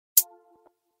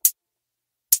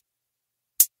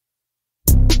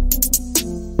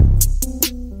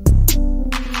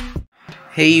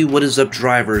Hey, what is up,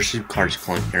 drivers?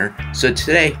 KoopaCars3Clone here. So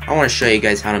today, I want to show you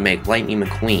guys how to make Lightning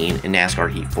McQueen in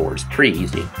NASCAR Heat 4. It's pretty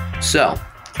easy. So,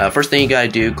 first thing you gotta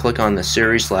do, click on the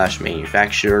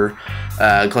series/manufacturer,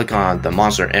 click on the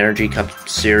Monster Energy Cup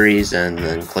series, and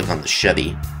then click on the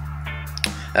Chevy.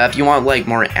 If you want like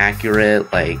more accurate,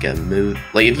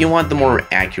 if you want the more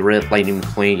accurate Lightning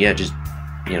McQueen, yeah, just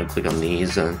click on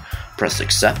these and press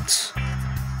accept,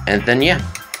 and then yeah.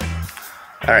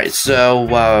 Alright, so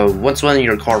once when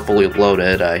your car fully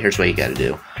loaded, here's what you gotta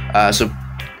do.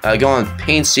 Go on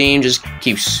paint scene, just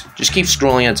keep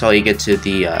scrolling until you get to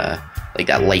the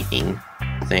that lightning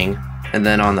thing, and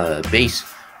then on the base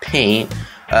paint.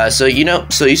 So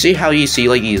you see how you see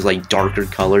like these darker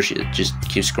colors. You just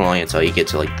keep scrolling until you get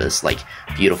to this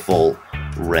beautiful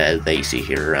red that you see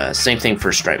here. Same thing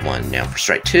for stripe 1. Now for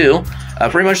stripe 2,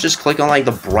 pretty much just click on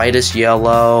the brightest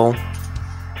yellow,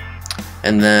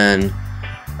 and then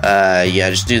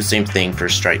yeah, just do the same thing for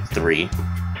stripe 3.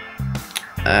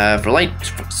 For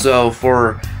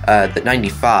the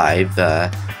 95,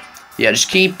 yeah, just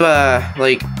keep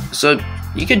so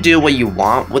you could do what you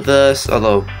want with this,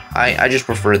 although I just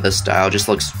prefer this style. Just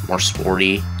looks more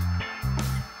sporty.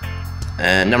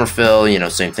 And number fill,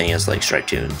 same thing as stripe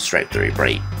 2 and stripe 3,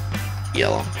 bright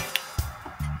yellow.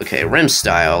 Okay, rim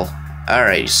style.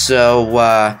 Alright,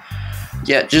 so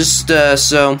yeah, just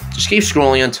keep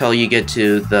scrolling until you get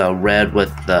to the red with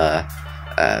the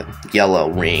yellow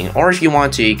ring. Or if you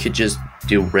want to, you could just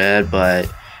do red, but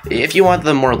if you want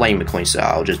the more Lightning McQueen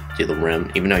style, just do the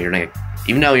rim, even though you're not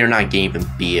going to even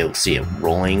be able to see it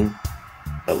rolling.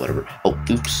 But whatever. Oh,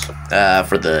 oops.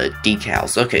 For the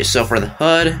decals. Okay, so for the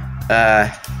hood,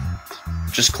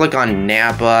 just click on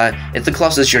Napa. It's the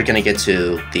closest you're gonna get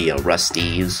to the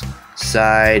Rusty's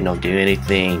side. Don't do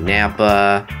anything.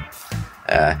 Napa.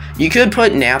 You could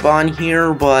put Napa on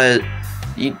here, but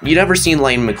you never seen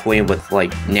Lightning McQueen with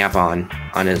Napa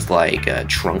on his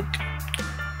trunk,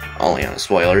 only on a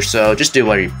spoiler. So just do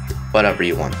whatever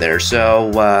you want there.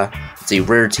 So let's see,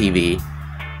 rear TV.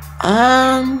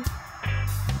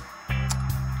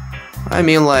 I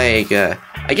mean,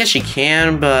 I guess you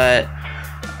can, but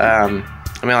I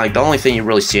mean, the only thing you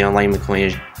really see on Lightning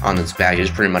McQueen on its back is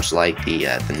pretty much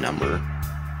the number.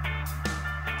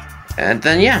 And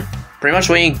then yeah, pretty much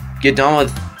when you get done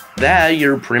with that,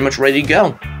 you're pretty much ready to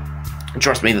go. And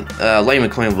trust me, Lightning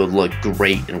McQueen would look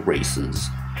great in races.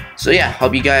 So yeah,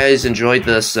 hope you guys enjoyed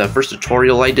this first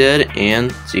tutorial I did,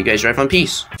 and see you guys drive on.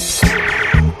 Peace.